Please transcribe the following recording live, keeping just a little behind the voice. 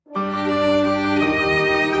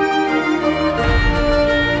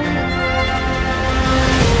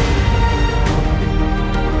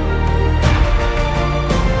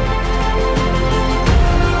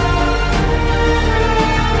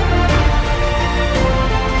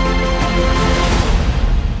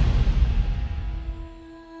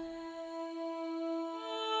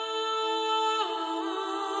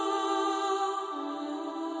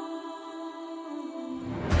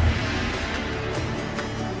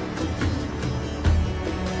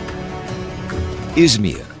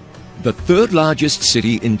Izmir, the third largest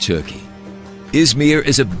city in Turkey. Izmir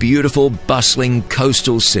is a beautiful, bustling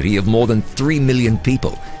coastal city of more than 3 million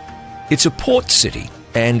people. It's a port city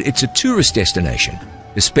and it's a tourist destination,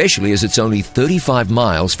 especially as it's only 35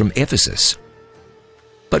 miles from Ephesus.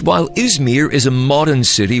 But while Izmir is a modern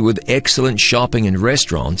city with excellent shopping and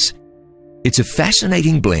restaurants, it's a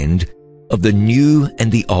fascinating blend of the new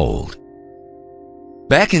and the old.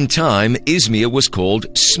 Back in time, Izmir was called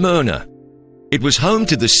Smyrna. It was home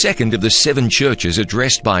to the second of the 7 churches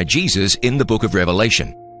addressed by Jesus in the book of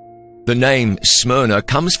Revelation. The name Smyrna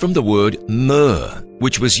comes from the word myrrh,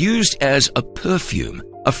 which was used as a perfume,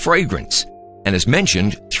 a fragrance, and is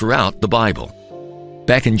mentioned throughout the Bible.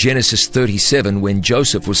 Back in Genesis 37, when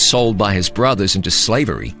Joseph was sold by his brothers into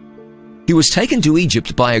slavery, he was taken to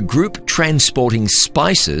Egypt by a group transporting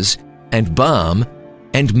spices and balm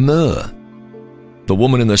and myrrh. The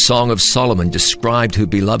woman in the Song of Solomon described her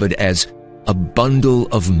beloved as a bundle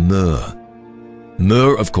of myrrh.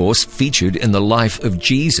 Myrrh, of course, featured in the life of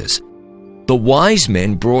Jesus. The wise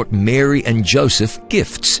men brought Mary and Joseph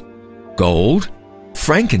gifts: gold,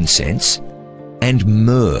 frankincense, and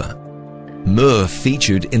myrrh. Myrrh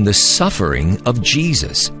featured in the suffering of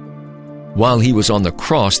Jesus. While he was on the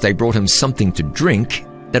cross, they brought him something to drink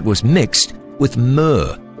that was mixed with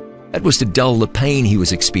myrrh. That was to dull the pain he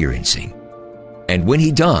was experiencing. And when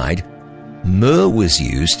he died, myrrh was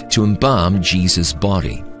used to embalm Jesus'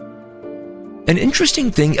 body. An interesting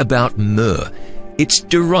thing about myrrh, it's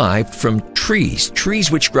derived from trees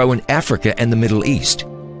which grow in Africa and the Middle East.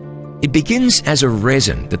 It begins as a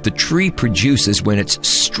resin that the tree produces when it's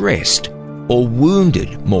stressed or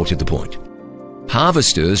wounded, more to the point.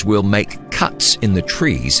 Harvesters will make cuts in the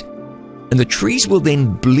trees, and the trees will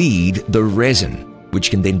then bleed the resin, which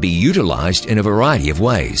can then be utilized in a variety of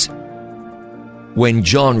ways. When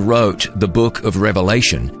John wrote the book of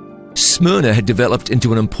Revelation, Smyrna had developed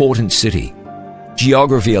into an important city.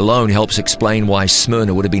 Geography alone helps explain why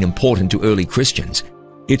Smyrna would have been important to early Christians.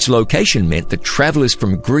 Its location meant that travelers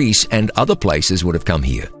from Greece and other places would have come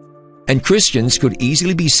here, and Christians could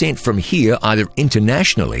easily be sent from here either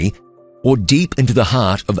internationally or deep into the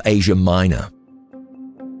heart of Asia Minor.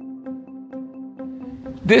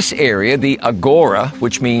 This area, the Agora,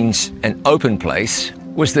 which means an open place,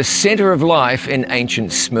 was the center of life in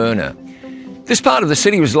ancient Smyrna. This part of the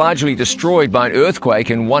city was largely destroyed by an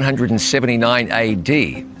earthquake in 179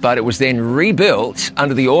 AD, but it was then rebuilt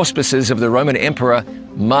under the auspices of the Roman Emperor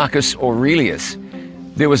Marcus Aurelius.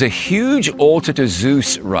 There was a huge altar to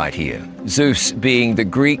Zeus right here, Zeus being the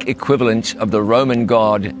Greek equivalent of the Roman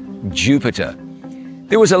god Jupiter.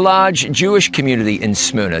 There was a large Jewish community in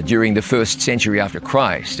Smyrna during the 1st century after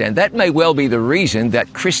Christ, and that may well be the reason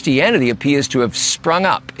that Christianity appears to have sprung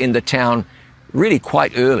up in the town really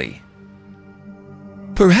quite early.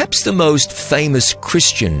 Perhaps the most famous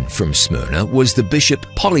Christian from Smyrna was the Bishop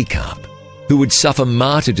Polycarp, who would suffer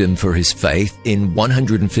martyrdom for his faith in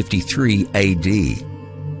 153 AD.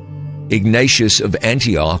 Ignatius of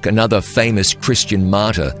Antioch, another famous Christian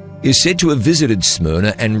martyr, is said to have visited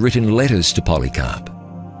Smyrna and written letters to Polycarp.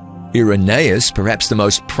 Irenaeus, perhaps the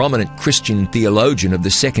most prominent Christian theologian of the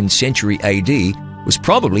 2nd century AD, was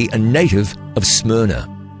probably a native of Smyrna.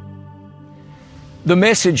 The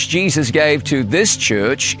message Jesus gave to this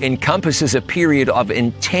church encompasses a period of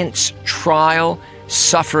intense trial,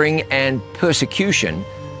 suffering, and persecution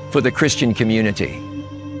for the Christian community.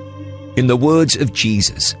 In the words of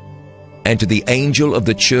Jesus, "And to the angel of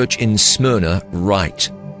the church in Smyrna write,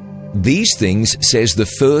 These things says the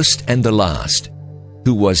first and the last,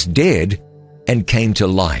 who was dead and came to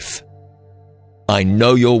life. I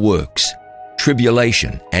know your works,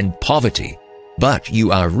 tribulation and poverty, but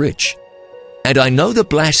you are rich. And I know the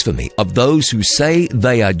blasphemy of those who say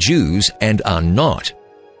they are Jews and are not,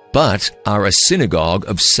 but are a synagogue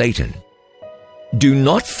of Satan. Do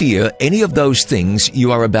not fear any of those things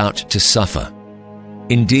you are about to suffer.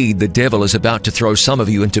 Indeed, the devil is about to throw some of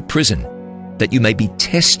you into prison, that you may be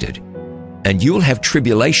tested, and you will have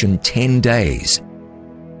tribulation 10 days.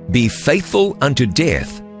 Be faithful unto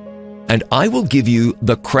death, and I will give you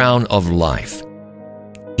the crown of life.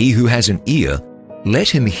 He who has an ear, let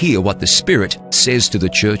him hear what the Spirit says to the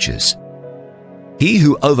churches. He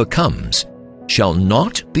who overcomes shall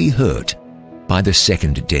not be hurt by the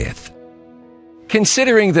second death."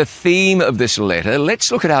 Considering the theme of this letter,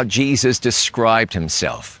 let's look at how Jesus described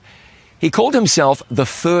himself. He called himself the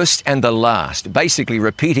first and the last, basically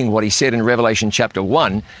repeating what he said in Revelation chapter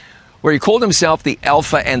 1, where he called himself the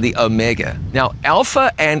Alpha and the Omega. Now,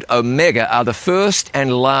 Alpha and Omega are the first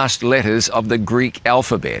and last letters of the Greek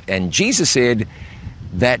alphabet. And Jesus said,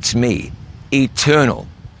 "That's me, eternal.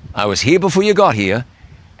 I was here before you got here,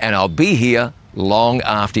 and I'll be here long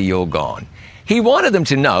after you're gone. He wanted them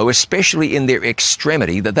to know, especially in their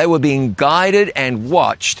extremity, that they were being guided and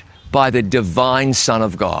watched by the divine Son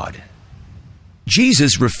of God.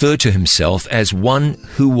 Jesus referred to himself as one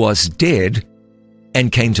who was dead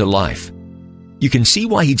and came to life. You can see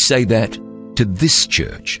why he'd say that to this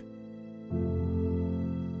church.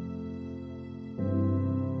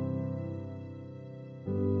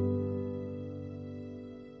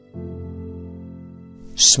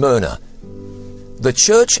 Smyrna, the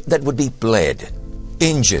church that would be bled,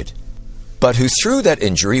 injured, but who through that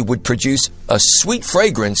injury would produce a sweet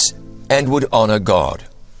fragrance and would honor God.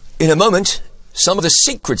 In a moment, some of the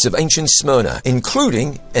secrets of ancient Smyrna,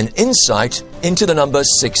 including an insight into the number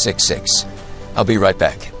 666. I'll be right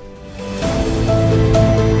back.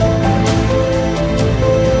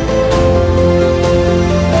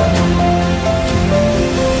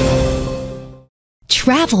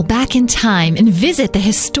 Travel back in time and visit the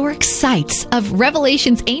historic sites of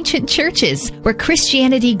Revelation's ancient churches where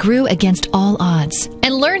Christianity grew against all odds,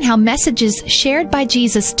 and learn how messages shared by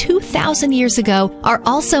Jesus 2,000 years ago are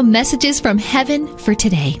also messages from heaven for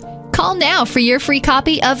today. Call now for your free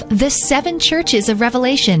copy of The 7 Churches of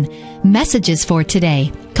Revelation, Messages for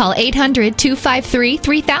Today. Call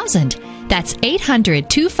 800-253-3000. That's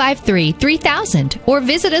 800-253-3000. Or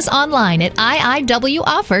visit us online at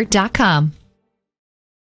iiwoffer.com.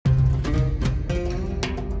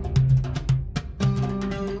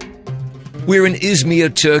 We're in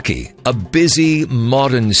Izmir, Turkey, a busy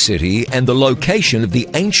modern city and the location of the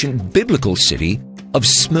ancient biblical city of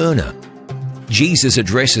Smyrna. Jesus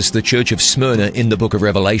addresses the church of Smyrna in the book of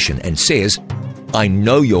Revelation and says, I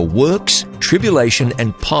know your works, tribulation,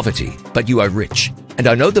 and poverty, but you are rich. And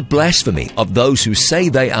I know the blasphemy of those who say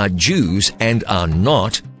they are Jews and are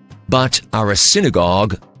not, but are a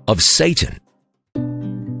synagogue of Satan.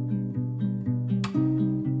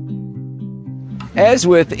 As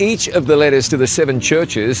with each of the letters to the 7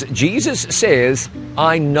 churches, Jesus says,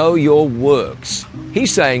 I know your works.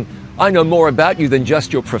 He's saying, I know more about you than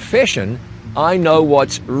just your profession. I know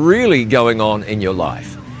what's really going on in your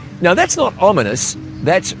life. Now, that's not ominous,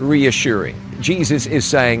 that's reassuring. Jesus is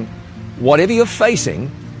saying, whatever you're facing,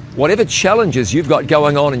 whatever challenges you've got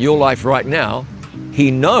going on in your life right now,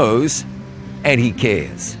 He knows and He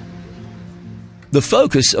cares. The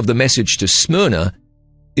focus of the message to Smyrna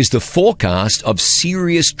is the forecast of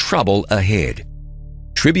serious trouble ahead.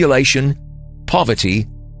 Tribulation, poverty,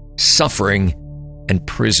 suffering, and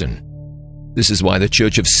prison. This is why the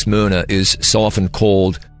church of Smyrna is so often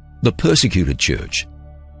called the persecuted church.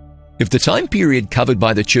 If the time period covered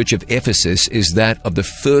by the church of Ephesus is that of the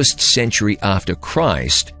 1st century after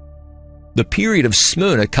Christ, the period of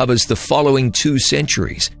Smyrna covers the following 2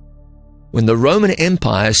 centuries, when the Roman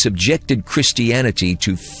Empire subjected Christianity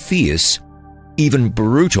to fierce, even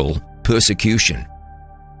brutal persecution.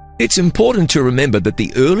 It's important to remember that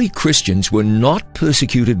the early Christians were not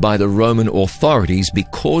persecuted by the Roman authorities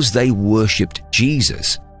because they worshipped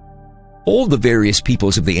Jesus. All the various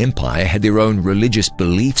peoples of the empire had their own religious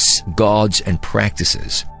beliefs, gods, and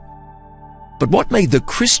practices. But what made the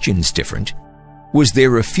Christians different was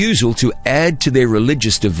their refusal to add to their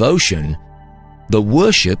religious devotion the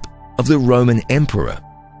worship of the Roman emperor.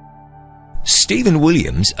 Stephen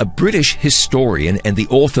Williams, a British historian and the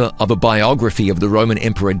author of a biography of the Roman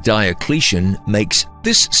Emperor Diocletian, makes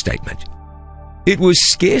this statement. It was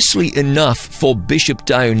scarcely enough for Bishop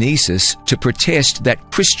Dionysius to protest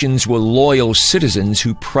that Christians were loyal citizens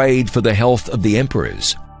who prayed for the health of the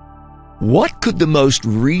emperors. What could the most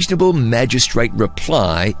reasonable magistrate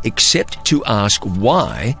reply except to ask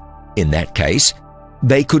why, in that case,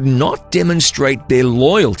 they could not demonstrate their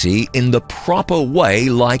loyalty in the proper way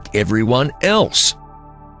like everyone else?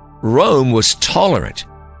 Rome was tolerant,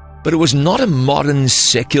 but it was not a modern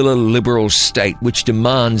secular liberal state which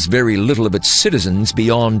demands very little of its citizens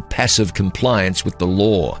beyond passive compliance with the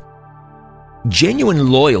law.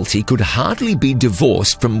 Genuine loyalty could hardly be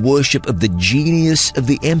divorced from worship of the genius of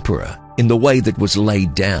the emperor in the way that was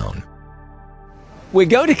laid down. We're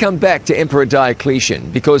going to come back to Emperor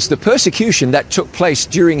Diocletian because the persecution that took place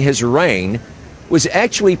during his reign was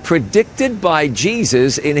actually predicted by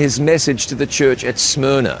Jesus in his message to the church at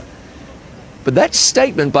Smyrna. But that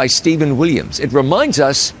statement by Stephen Williams, it reminds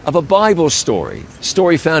us of a Bible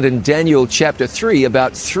story found in Daniel chapter 3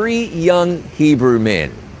 about 3 young Hebrew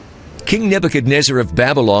men. King Nebuchadnezzar of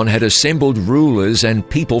Babylon had assembled rulers and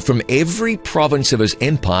people from every province of his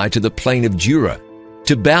empire to the plain of Dura,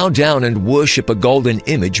 to bow down and worship a golden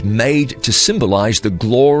image made to symbolize the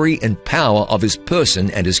glory and power of his person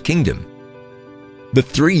and his kingdom. The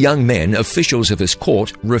 3 young men, officials of his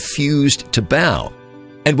court, refused to bow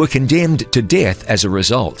and were condemned to death as a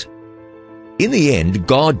result. in the end,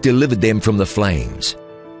 God delivered them from the flames.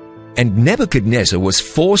 And Nebuchadnezzar was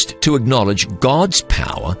forced to acknowledge God's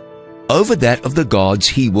power over that of the gods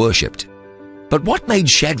he worshipped. But what made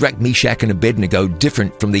Shadrach, Meshach, and Abednego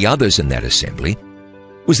different from the others in that assembly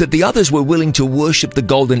was that the others were willing to worship the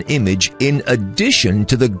golden image in addition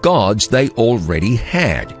to the gods they already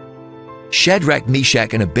had. Shadrach,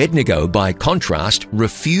 Meshach, and Abednego, by contrast,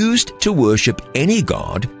 refused to worship any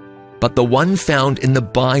god but the one found in the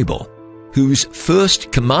Bible, whose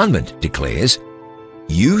first commandment declares,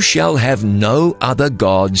 "You shall have no other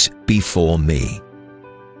gods before me."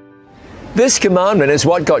 This commandment is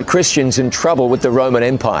what got Christians in trouble with the Roman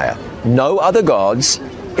Empire. No other gods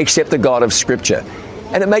except the God of Scripture.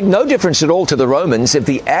 And it made no difference at all to the Romans if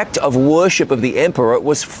the act of worship of the emperor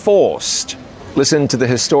was forced. Listen to the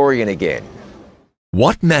historian again.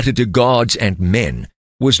 What mattered to gods and men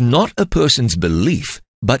was not a person's belief,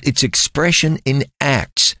 but its expression in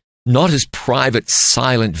acts, not as private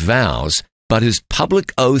silent vows, but as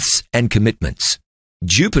public oaths and commitments.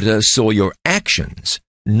 Jupiter saw your actions,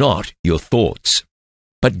 not your thoughts.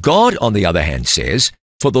 But God, on the other hand, says,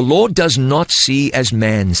 "For the Lord does not see as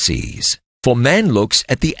man sees. For man looks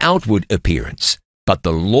at the outward appearance, but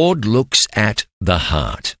the Lord looks at the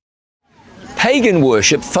heart." Pagan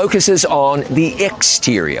worship focuses on the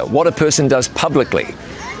exterior, what a person does publicly.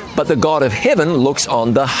 But the God of heaven looks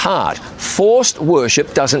on the heart. Forced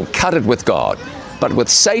worship doesn't cut it with God, but with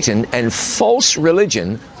Satan and false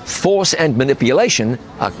religion, force and manipulation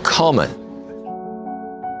are common.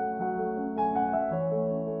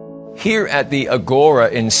 Here at the Agora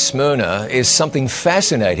in Smyrna is something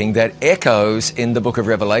fascinating that echoes in the book of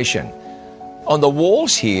Revelation. On the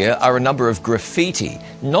walls here are a number of graffiti,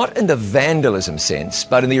 not in the vandalism sense,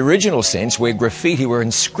 but in the original sense where graffiti were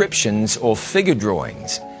inscriptions or figure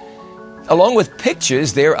drawings. Along with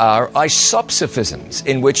pictures, there are isopsophisms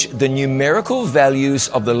in which the numerical values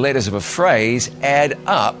of the letters of a phrase add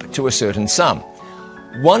up to a certain sum.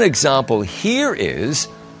 One example here is,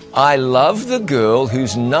 "I love the girl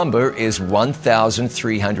whose number is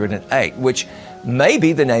 1308, which may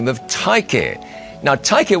be the name of Tyche. Now,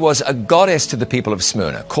 Tyche was a goddess to the people of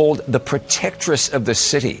Smyrna, called the protectress of the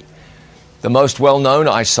city. The most well-known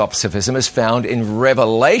isopsophism is found in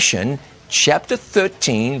Revelation chapter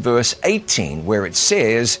 13, verse 18, where it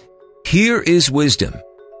says, "Here is wisdom.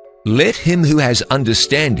 Let him who has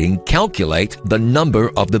understanding calculate the number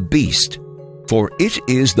of the beast, for it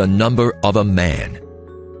is the number of a man.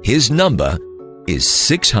 His number is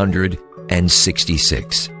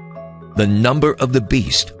 666. The number of the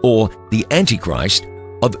beast, or the Antichrist,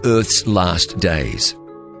 of earth's last days."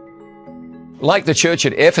 Like the church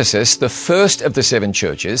at Ephesus, the first of the seven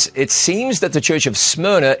churches, it seems that the church of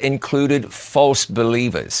Smyrna included false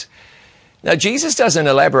believers. Now, Jesus doesn't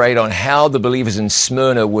elaborate on how the believers in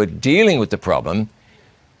Smyrna were dealing with the problem,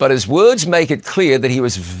 but his words make it clear that he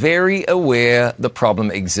was very aware the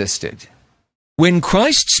problem existed. When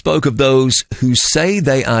Christ spoke of those who say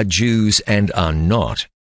they are Jews and are not,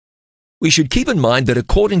 we should keep in mind that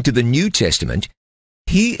according to the New Testament,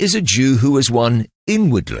 he is a Jew who is one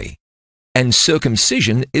inwardly, and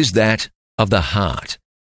circumcision is that of the heart.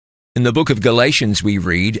 In the book of Galatians we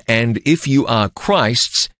read, "And if you are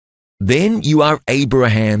Christ's, then you are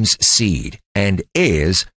Abraham's seed, and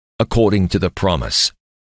heirs according to the promise."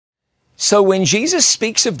 So when Jesus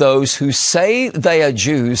speaks of those who say they are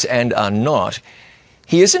Jews and are not,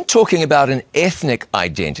 he isn't talking about an ethnic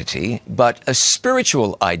identity, but a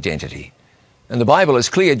spiritual identity. And the Bible is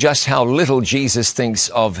clear just how little Jesus thinks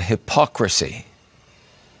of hypocrisy.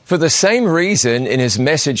 For the same reason, in his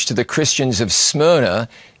message to the Christians of Smyrna,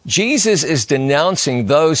 Jesus is denouncing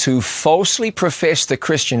those who falsely profess the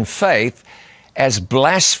Christian faith as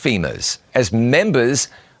blasphemers, as members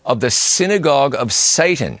of the synagogue of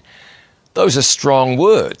Satan. Those are strong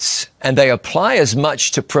words, and they apply as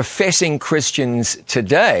much to professing Christians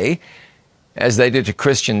today as they did to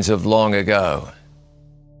Christians of long ago.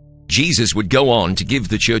 Jesus would go on to give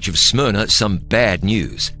the church of Smyrna some bad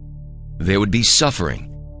news. There would be suffering.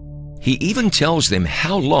 He even tells them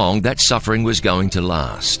how long that suffering was going to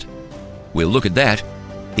last. We'll look at that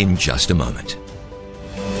in just a moment.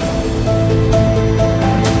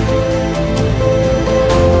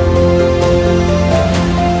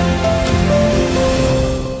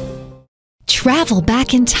 Travel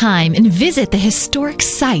back in time and visit the historic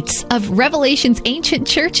sites of Revelation's ancient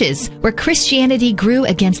churches where Christianity grew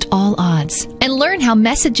against all odds. And learn how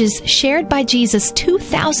messages shared by Jesus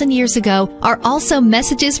 2,000 years ago are also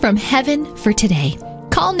messages from heaven for today.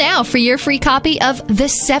 Call now for your free copy of The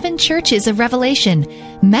Seven Churches of Revelation,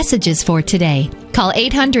 Messages for Today. Call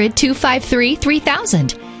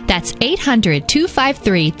 800-253-3000. That's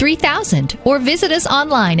 800-253-3000 or visit us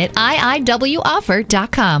online at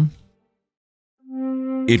iiwoffer.com.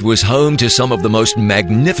 It was home to some of the most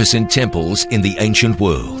magnificent temples in the ancient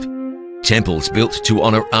world. Temples built to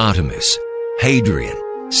honor Artemis, Hadrian,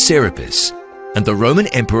 Serapis, and the Roman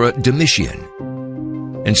Emperor Domitian.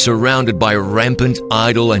 And surrounded by rampant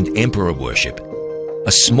idol and emperor worship,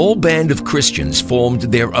 a small band of Christians formed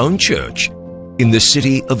their own church in the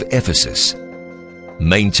city of Ephesus.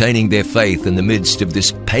 Maintaining their faith in the midst of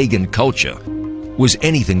this pagan culture was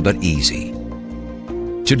anything but easy.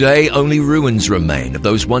 Today, only ruins remain of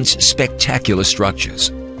those once spectacular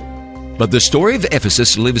structures. But the story of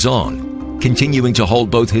Ephesus lives on, continuing to hold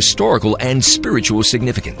both historical and spiritual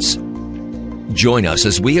significance. Join us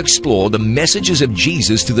as we explore the messages of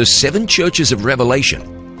Jesus to the 7 churches of Revelation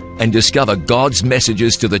and discover God's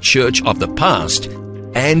messages to the church of the past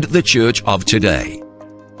and the church of today.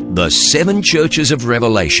 The 7 churches of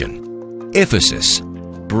Revelation, Ephesus,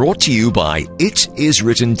 brought to you by It Is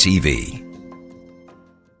Written TV.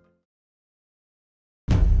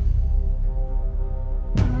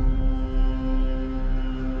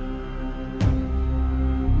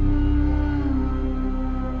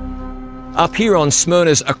 Up here on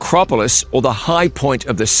Smyrna's Acropolis, or the high point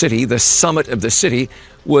of the city, the summit of the city,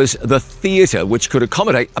 was the theatre, which could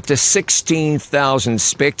accommodate up to 16,000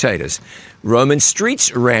 spectators. Roman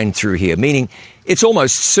streets ran through here, meaning it's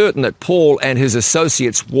almost certain that Paul and his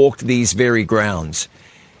associates walked these very grounds.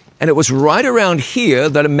 And it was right around here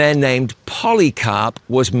that a man named Polycarp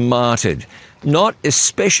was martyred. Not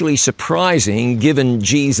especially surprising given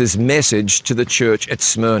Jesus' message to the church at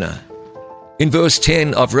Smyrna. In verse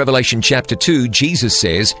 10 of Revelation chapter 2, Jesus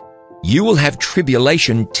says, "You will have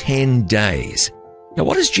tribulation 10 days." Now,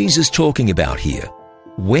 what is Jesus talking about here?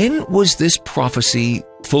 When was this prophecy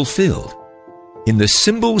fulfilled? In the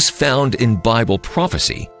symbols found in Bible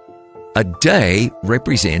prophecy, a day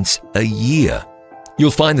represents a year.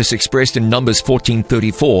 You'll find this expressed in Numbers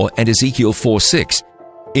 14:34 and Ezekiel 4:6,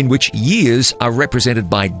 in which years are represented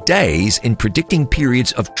by days in predicting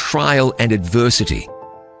periods of trial and adversity,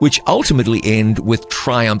 which ultimately end with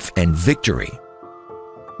triumph and victory.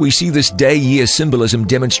 We see this day-year symbolism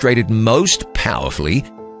demonstrated most powerfully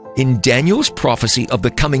in Daniel's prophecy of the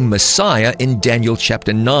coming Messiah in Daniel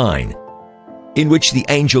chapter 9, in which the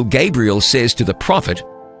angel Gabriel says to the prophet,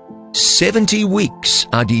 70 weeks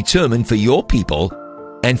are determined for your people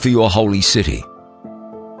and for your holy city.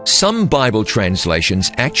 Some Bible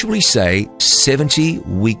translations actually say 70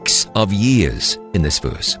 weeks of years in this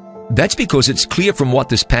verse. That's because it's clear from what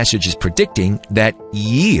this passage is predicting that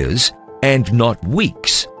years and not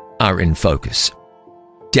weeks are in focus.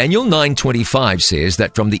 Daniel 9:25 says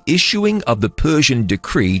that from the issuing of the Persian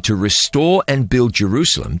decree to restore and build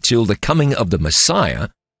Jerusalem till the coming of the Messiah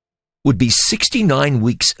would be 69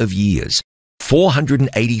 weeks of years,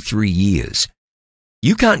 483 years.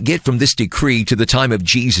 You can't get from this decree to the time of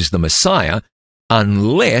Jesus the Messiah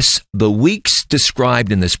unless the weeks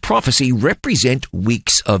described in this prophecy represent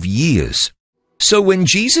weeks of years. So when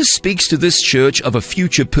Jesus speaks to this church of a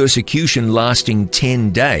future persecution lasting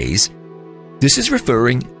 10 days, this is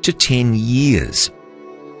referring to 10 years.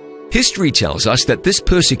 History tells us that this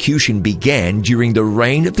persecution began during the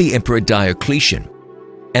reign of the Emperor Diocletian,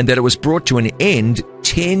 and that it was brought to an end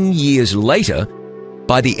 10 years later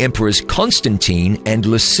by the Emperors Constantine and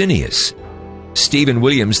Licinius. Stephen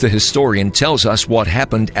Williams, the historian, tells us what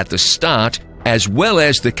happened at the start as well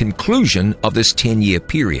as the conclusion of this 10-year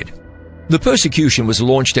period. The persecution was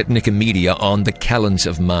launched at Nicomedia on the Calends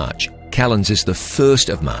of March. Calends is the 1st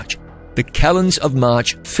of March. The Calends of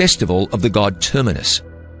March festival of the god Terminus.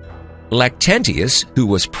 Lactantius, who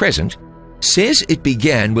was present, says it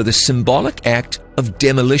began with a symbolic act of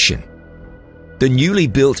demolition. The newly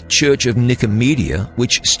built church of Nicomedia,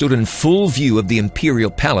 which stood in full view of the imperial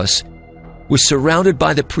palace, was surrounded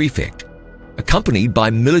by the prefect, accompanied by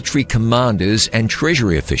military commanders and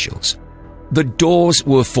treasury officials. The doors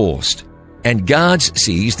were forced, and guards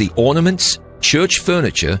seized the ornaments, church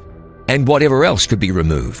furniture, and whatever else could be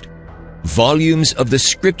removed. Volumes of the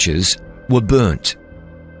scriptures were burnt.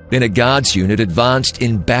 Then a guards unit advanced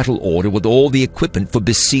in battle order with all the equipment for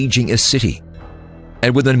besieging a city,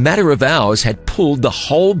 and within a matter of hours had pulled the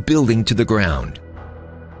whole building to the ground.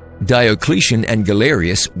 Diocletian and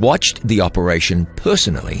Galerius watched the operation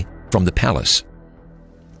personally from the palace.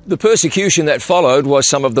 The persecution that followed was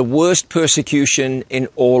some of the worst persecution in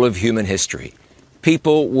all of human history.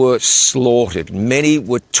 People were slaughtered. Many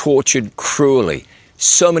were tortured cruelly.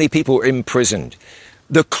 So many people were imprisoned.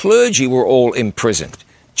 The clergy were all imprisoned.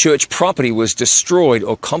 Church property was destroyed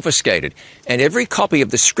or confiscated, and every copy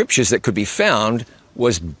of the scriptures that could be found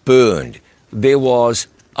was burned. There was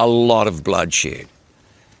a lot of bloodshed.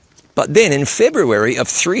 But then in February of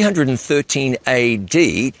 313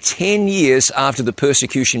 AD, 10 years after the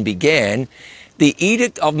persecution began, the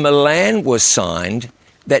Edict of Milan was signed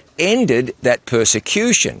that ended that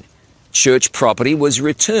persecution. Church property was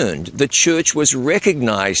returned. The church was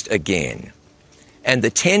recognized again. And the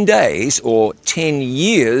 10 days or 10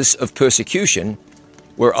 years of persecution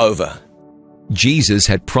were over. Jesus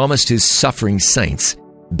had promised his suffering saints,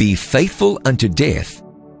 "Be faithful unto death,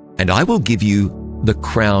 and I will give you the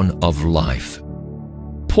crown of life."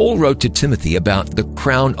 Paul wrote to Timothy about the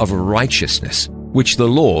crown of righteousness, which the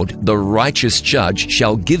Lord, the righteous judge,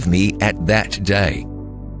 shall give me at that day.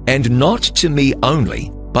 And not to me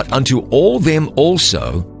only, but unto all them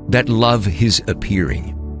also that love his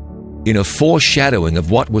appearing. In a foreshadowing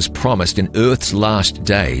of what was promised in earth's last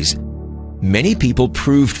days, many people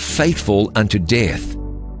proved faithful unto death,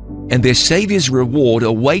 and their Savior's reward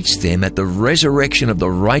awaits them at the resurrection of the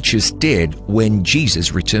righteous dead when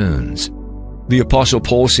Jesus returns. The Apostle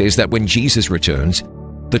Paul says that when Jesus returns,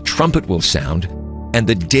 the trumpet will sound, and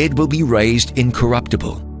the dead will be raised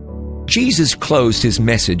incorruptible. Jesus closed his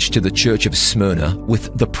message to the church of Smyrna with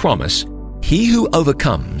the promise, "He who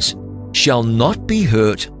overcomes shall not be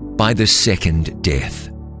hurt by the second death."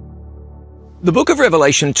 The book of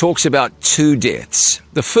Revelation talks about two deaths.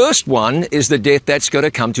 The first one is the death that's going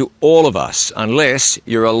to come to all of us, unless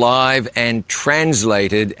you're alive and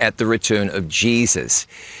translated at the return of Jesus.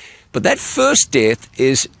 But that first death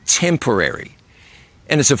is temporary,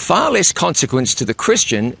 and it's of far less consequence to the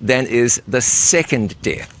Christian than is the second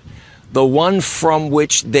death, the one from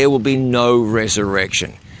which there will be no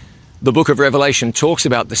resurrection. The book of Revelation talks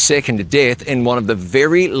about the second death in one of the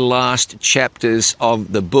very last chapters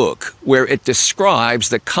of the book, where it describes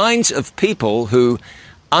the kinds of people who,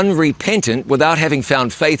 unrepentant, without having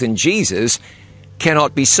found faith in Jesus,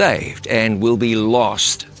 cannot be saved and will be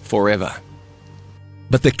lost forever.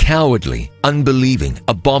 But the cowardly, unbelieving,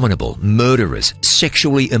 abominable, murderers,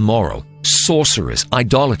 sexually immoral, sorcerers,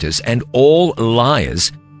 idolaters, and all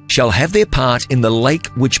liars shall have their part in the lake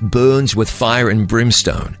which burns with fire and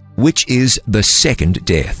brimstone, which is the second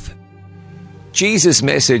death. Jesus'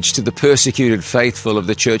 message to the persecuted faithful of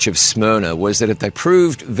the church of Smyrna was that if they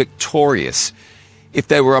proved victorious, if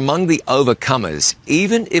they were among the overcomers,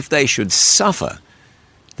 even if they should suffer,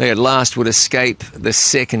 they at last would escape the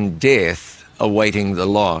second death awaiting the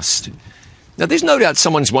lost. Now, there's no doubt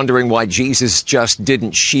someone's wondering why Jesus just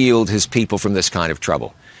didn't shield his people from this kind of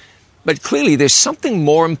trouble. But clearly, there's something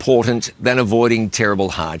more important than avoiding terrible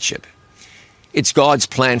hardship. It's God's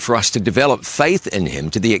plan for us to develop faith in him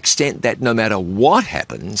to the extent that no matter what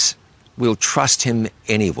happens, we'll trust him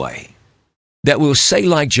anyway. That we'll say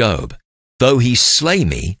like Job, "Though he slay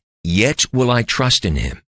me, yet will I trust in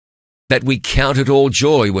him." That we count it all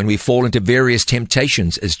joy when we fall into various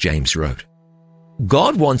temptations, as James wrote.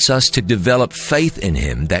 God wants us to develop faith in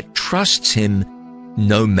him that trusts him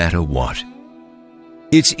no matter what.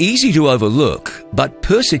 It's easy to overlook, but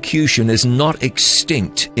persecution is not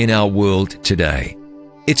extinct in our world today.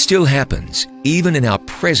 It still happens, even in our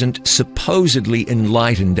present supposedly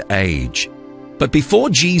enlightened age. But before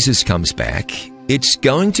Jesus comes back, it's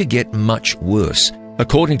going to get much worse.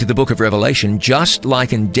 According to the book of Revelation, just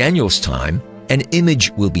like in Daniel's time, an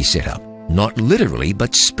image will be set up, not literally,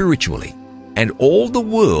 but spiritually. And all the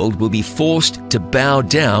world will be forced to bow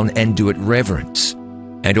down and do it reverence.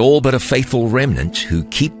 And all but a faithful remnant who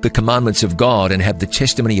keep the commandments of God and have the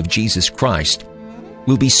testimony of Jesus Christ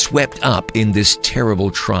will be swept up in this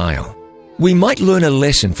terrible trial. We might learn a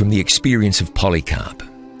lesson from the experience of Polycarp,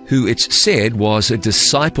 who it's said was a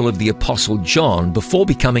disciple of the Apostle John before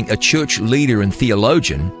becoming a church leader and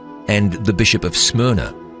theologian and the Bishop of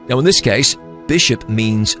Smyrna. Now, in this case, bishop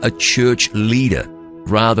means a church leader,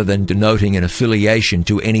 rather than denoting an affiliation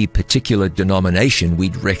to any particular denomination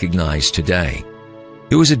we'd recognize today.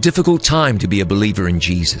 It was a difficult time to be a believer in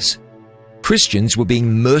Jesus. Christians were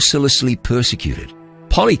being mercilessly persecuted.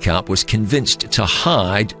 Polycarp was convinced to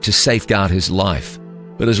hide to safeguard his life,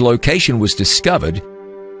 but his location was discovered,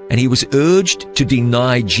 and he was urged to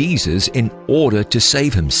deny Jesus in order to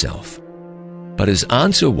save himself. But his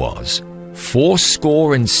answer was,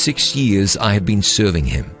 66 years I have been serving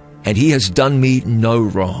him, and he has done me no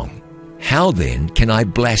wrong. How then can I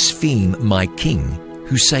blaspheme my king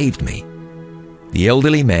who saved me?" The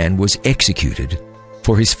elderly man was executed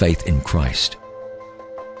for his faith in Christ.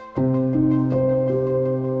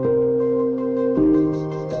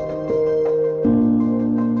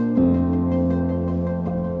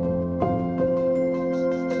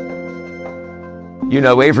 You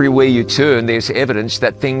know, everywhere you turn, there's evidence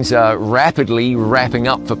that things are rapidly wrapping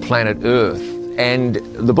up for planet Earth. And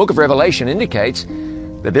the book of Revelation indicates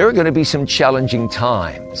that there are going to be some challenging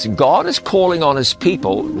times. God is calling on His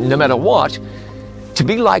people, no matter what, to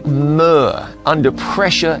be like myrrh, under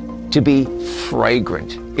pressure, to be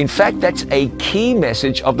fragrant. In fact, that's a key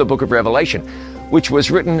message of the book of Revelation, which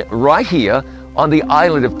was written right here on the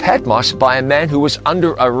island of Patmos by a man who was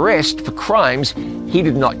under arrest for crimes he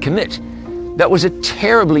did not commit. That was a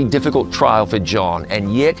terribly difficult trial for John,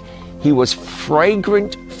 and yet he was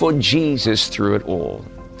fragrant for Jesus through it all.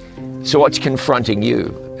 So what's confronting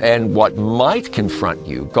you, and what might confront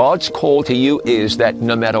you? God's call to you is that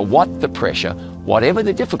no matter what the pressure, whatever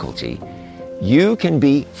the difficulty, you can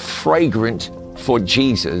be fragrant for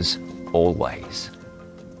Jesus always.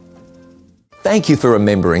 Thank you for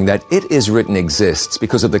remembering that It Is Written exists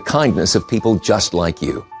because of the kindness of people just like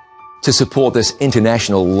you. To support this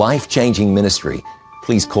international life-changing ministry,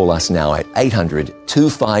 please call us now at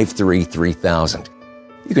 800-253-3000.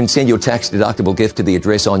 You can send your tax-deductible gift to the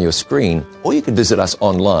address on your screen, or you can visit us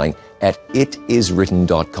online at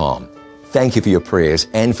itiswritten.com. Thank you for your prayers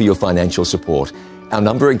and for your financial support. Our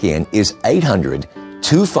number again is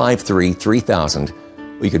 800-253-3000,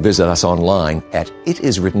 or you can visit us online at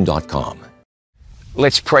itiswritten.com.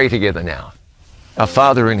 Let's pray together now. Our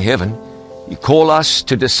Father in heaven, you call us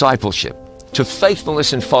to discipleship, to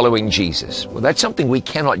faithfulness in following Jesus. Well, that's something we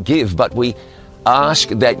cannot give, but we ask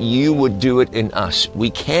that you would do it in us. We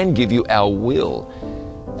can give you our will,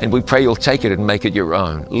 and we pray you'll take it and make it your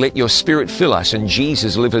own. Let your Spirit fill us and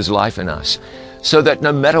Jesus live His life in us, so that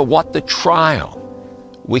no matter what the trial,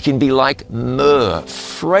 we can be like myrrh,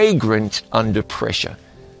 fragrant under pressure.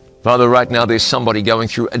 Father, right now there's somebody going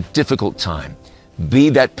through a difficult time. Be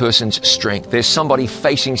that person's strength. There's somebody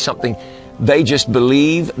facing something they just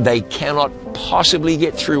believe they cannot possibly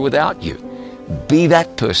get through without you. Be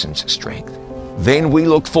that person's strength. Then we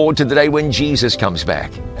look forward to the day when Jesus comes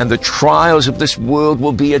back, and the trials of this world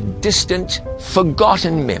will be a distant,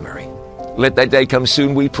 forgotten memory. Let that day come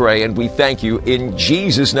soon, we pray, and we thank you in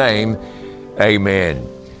Jesus' name. Amen.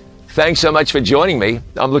 Thanks so much for joining me.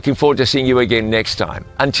 I'm looking forward to seeing you again next time.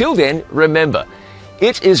 Until then, remember,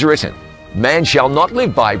 it is written, man shall not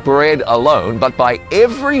live by bread alone, but by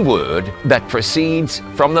every word that proceeds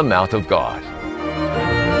from the mouth of God.